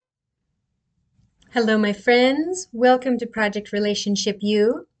Hello, my friends. Welcome to Project Relationship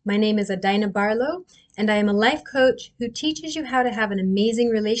U. My name is Adina Barlow, and I am a life coach who teaches you how to have an amazing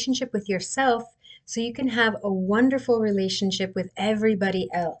relationship with yourself so you can have a wonderful relationship with everybody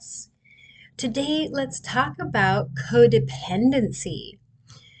else. Today, let's talk about codependency.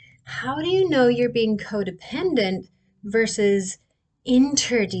 How do you know you're being codependent versus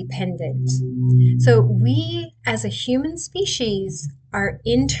interdependent? So, we as a human species are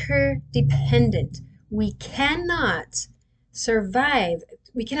interdependent. We cannot survive,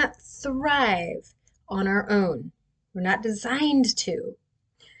 we cannot thrive on our own. We're not designed to.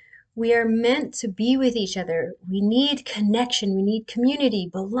 We are meant to be with each other. We need connection, we need community,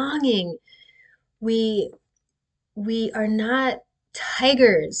 belonging. We we are not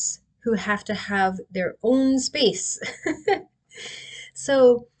tigers who have to have their own space.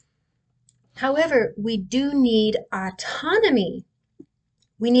 So, however, we do need autonomy.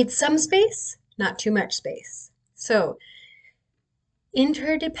 We need some space, not too much space. So,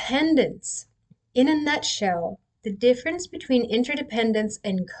 interdependence. In a nutshell, the difference between interdependence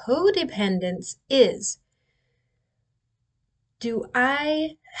and codependence is, do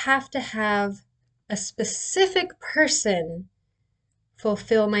I have to have a specific person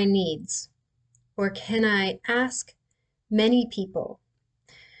fulfill my needs? Or can I ask many people?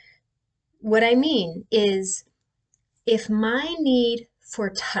 What I mean is, if my need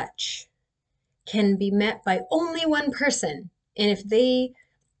for touch can be met by only one person, and if they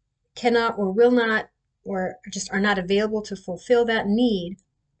cannot or will not or just are not available to fulfill that need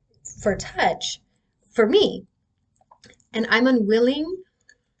for touch for me, and I'm unwilling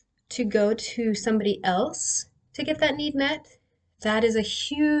to go to somebody else to get that need met, that is a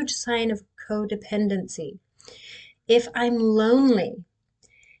huge sign of codependency. If I'm lonely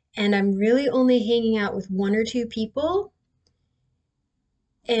and I'm really only hanging out with one or two people,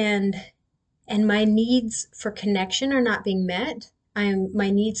 and my needs for connection are not being met, my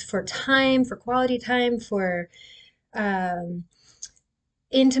needs for time, for quality time, for um,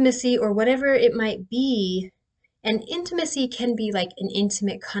 intimacy, or whatever it might be. And intimacy can be like an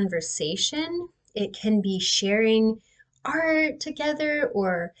intimate conversation. It can be sharing art together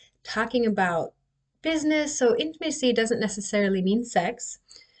or talking about business. So intimacy doesn't necessarily mean sex,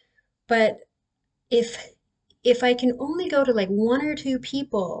 but if I can only go to like one or two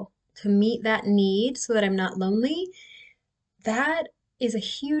people to meet that need so that I'm not lonely, that is a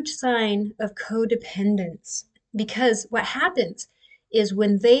huge sign of codependence. Because what happens is,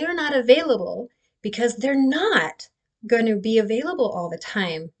 when they are not available, because they're not going to be available all the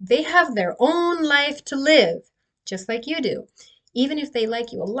time, they have their own life to live, just like you do. Even if they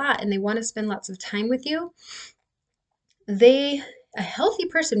like you a lot and they want to spend lots of time with you, a healthy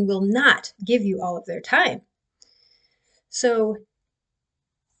person will not give you all of their time. So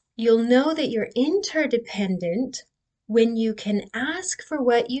you'll know that you're interdependent when you can ask for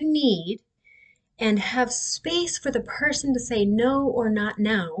what you need and have space for the person to say no or not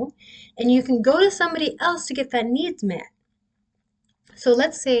now, and you can go to somebody else to get that needs met. So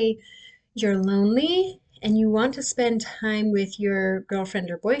let's say you're lonely and you want to spend time with your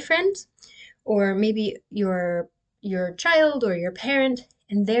girlfriend or boyfriend, or maybe your child or your parent,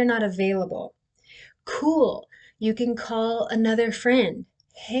 and they're not available. Cool. You can call another friend.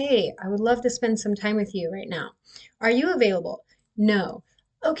 Hey, I would love to spend some time with you right now. Are you available? No.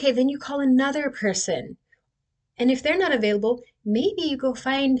 Okay, then you call another person. And if they're not available, maybe you go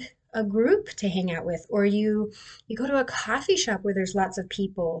find a group to hang out with, or you go to a coffee shop where there's lots of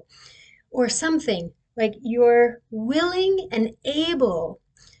people, or something. Like, you're willing and able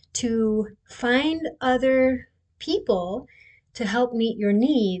to find other people to help meet your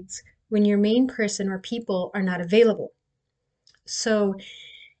needs when your main person or people are not available. So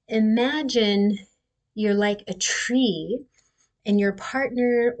imagine you're like a tree, and your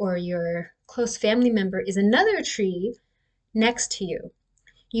partner or your close family member is another tree next to you.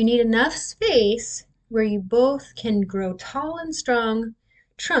 You need enough space where you both can grow tall and strong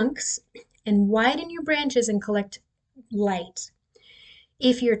trunks and widen your branches and collect light.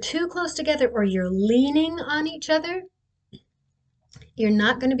 If you're too close together or you're leaning on each other, you're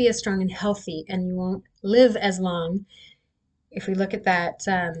not going to be as strong and healthy, and you won't live as long. If we look at that,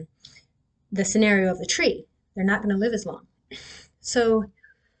 the scenario of the tree, they're not going to live as long. So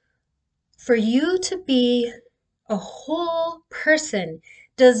for you to be a whole person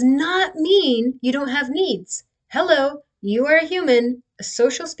does not mean you don't have needs. Hello, you are a human, a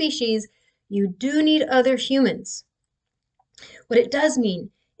social species. You do need other humans. What it does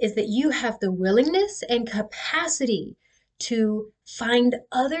mean is that you have the willingness and capacity to find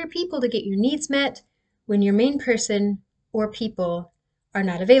other people to get your needs met when your main person or people are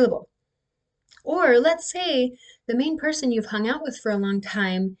not available. Or let's say the main person you've hung out with for a long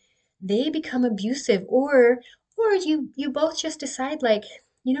time, they become abusive, or you both just decide like,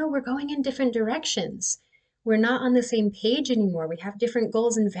 we're going in different directions. We're not on the same page anymore. We have different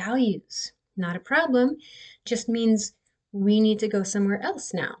goals and values. Not a problem. Just means we need to go somewhere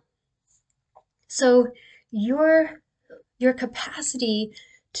else now. So your capacity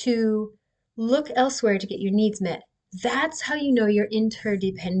to look elsewhere to get your needs met, that's how you know you're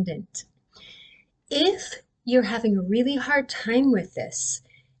interdependent. If you're having a really hard time with this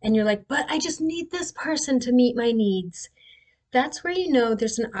and you're like, but I just need this person to meet my needs, that's where you know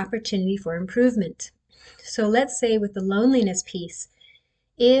there's an opportunity for improvement. So let's say with the loneliness piece,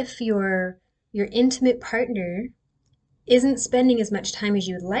 if your intimate partner isn't spending as much time as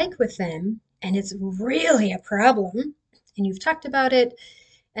you'd like with them, and it's really a problem, and you've talked about it,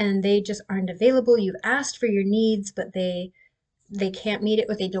 and they just aren't available, you've asked for your needs, but they can't meet it,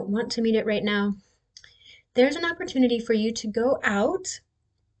 or they don't want to meet it right now, there's an opportunity for you to go out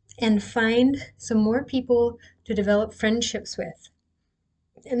and find some more people to develop friendships with.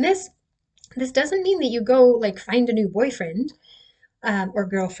 And this doesn't mean that you go like find a new boyfriend or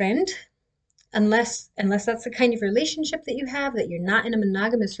girlfriend, unless that's the kind of relationship that you have, that you're not in a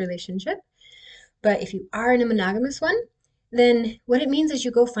monogamous relationship. But if you are in a monogamous one, then what it means is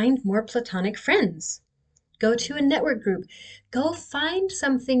you go find more platonic friends. Go to a network group. Go find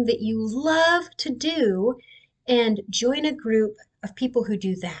something that you love to do and join a group of people who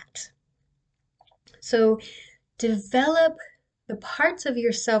do that. So develop the parts of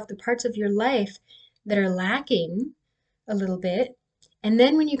yourself, the parts of your life that are lacking a little bit. And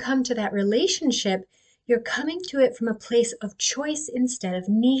then when you come to that relationship, you're coming to it from a place of choice instead of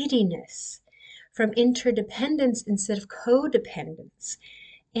neediness, from interdependence instead of codependence.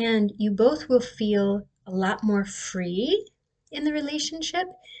 And you both will feel a lot more free in the relationship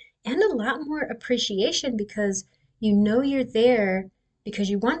and a lot more appreciation because you know you're there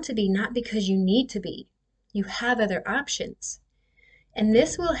because you want to be, not because you need to be. You have other options. And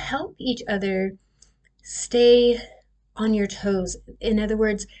this will help each other stay on your toes. In other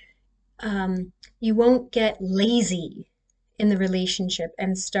words, you won't get lazy in the relationship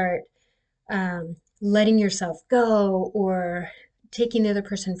and start letting yourself go or taking the other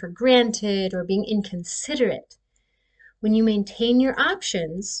person for granted or being inconsiderate. When you maintain your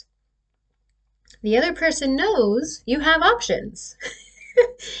options, the other person knows you have options.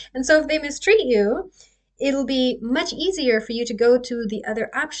 And so if they mistreat you, it'll be much easier for you to go to the other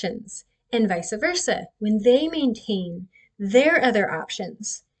options, and vice versa. When they maintain their other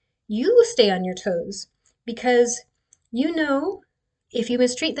options, you stay on your toes because you know if you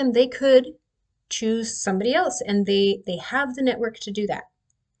mistreat them, they could choose somebody else, and they have the network to do that.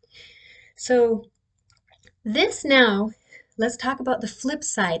 So this now, let's talk about the flip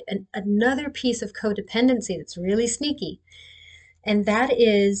side, and another piece of codependency that's really sneaky, and that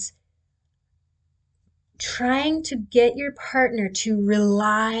is trying to get your partner to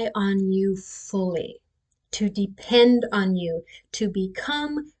rely on you fully, to depend on you, to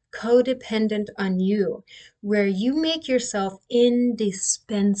become codependent on you, where you make yourself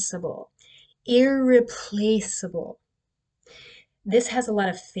indispensable, irreplaceable. This has a lot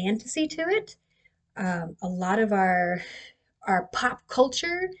of fantasy to it. A lot of our pop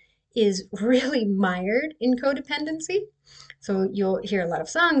culture is really mired in codependency. So you'll hear a lot of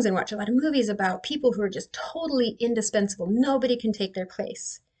songs and watch a lot of movies about people who are just totally indispensable. Nobody can take their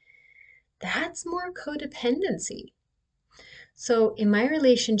place. That's more codependency. So in my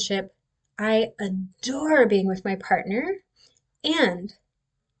relationship, I adore being with my partner and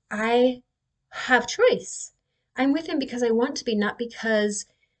I have choice. I'm with him because I want to be, not because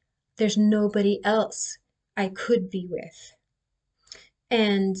there's nobody else I could be with.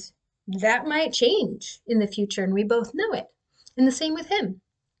 And that might change in the future, and we both know it. And the same with him.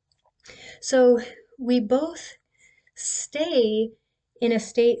 So we both stay in a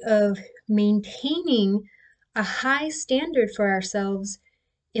state of maintaining a high standard for ourselves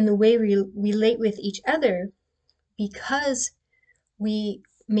in the way we relate with each other because we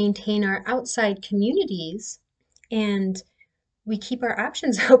maintain our outside communities and we keep our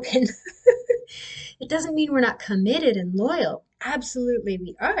options open. It doesn't mean we're not committed and loyal. Absolutely,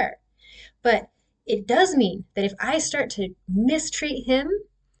 we are. But it does mean that if I start to mistreat him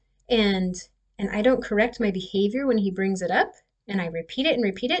and I don't correct my behavior when he brings it up and I repeat it and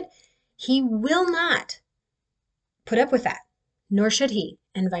repeat it, he will not put up with that, nor should he,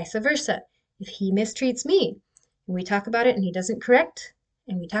 and vice versa. If he mistreats me and we talk about it and he doesn't correct,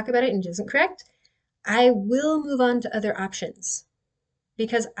 and we talk about it and he doesn't correct, I will move on to other options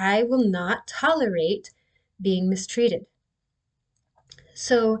because I will not tolerate being mistreated.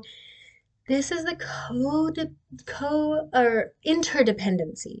 So This is the or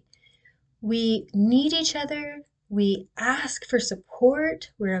interdependency. We need each other. We ask for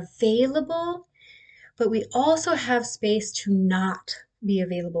support. We're available, but we also have space to not be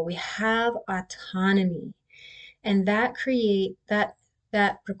available. We have autonomy, and that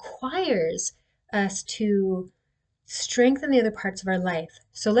requires us to strengthen the other parts of our life.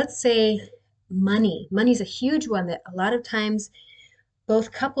 So let's say money. Money's a huge one that a lot of times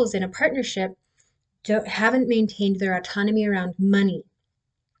both couples in a partnership haven't maintained their autonomy around money.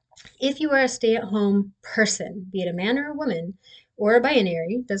 If you are a stay-at-home person, be it a man or a woman, or a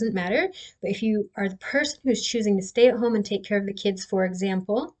binary, doesn't matter, but if you are the person who's choosing to stay at home and take care of the kids, for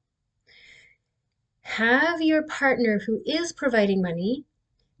example, have your partner who is providing money,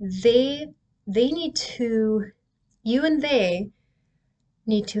 they need to, you and they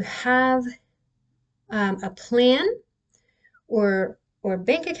need to have a plan or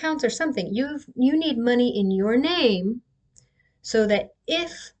bank accounts or something. You need money in your name so that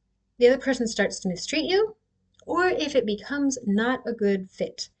if the other person starts to mistreat you, or if it becomes not a good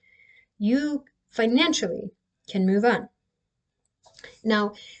fit, you financially can move on.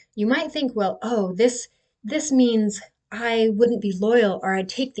 Now, you might think, well, oh, this means I wouldn't be loyal or I'd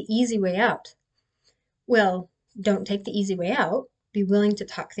take the easy way out. Well, don't take the easy way out. Be willing to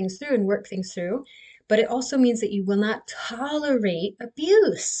talk things through and work things through. But it also means that you will not tolerate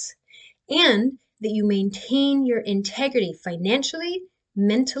abuse and that you maintain your integrity financially,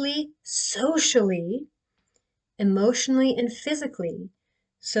 mentally, socially, emotionally, and physically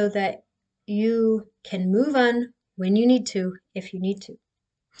so that you can move on when you need to, if you need to.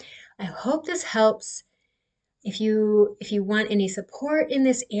 I hope this helps. If you want any support in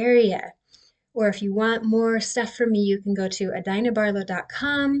this area, or if you want more stuff from me, you can go to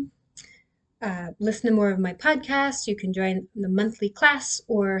adinabarlow.com, listen to more of my podcasts. You can join the monthly class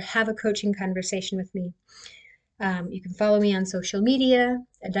or have a coaching conversation with me. You can follow me on social media,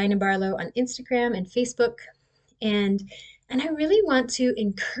 Adina Barlow on Instagram and Facebook. And I really want to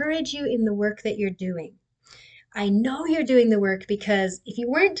encourage you in the work that you're doing. I know you're doing the work because if you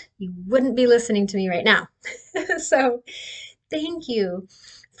weren't, you wouldn't be listening to me right now. So thank you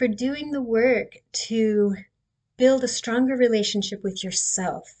for doing the work to build a stronger relationship with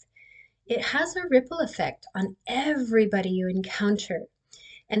yourself. It has a ripple effect on everybody you encounter.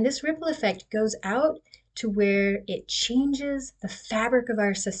 And this ripple effect goes out to where it changes the fabric of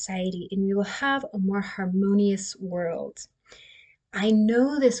our society and we will have a more harmonious world. I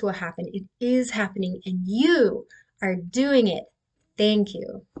know this will happen. It is happening and you are doing it. Thank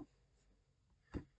you.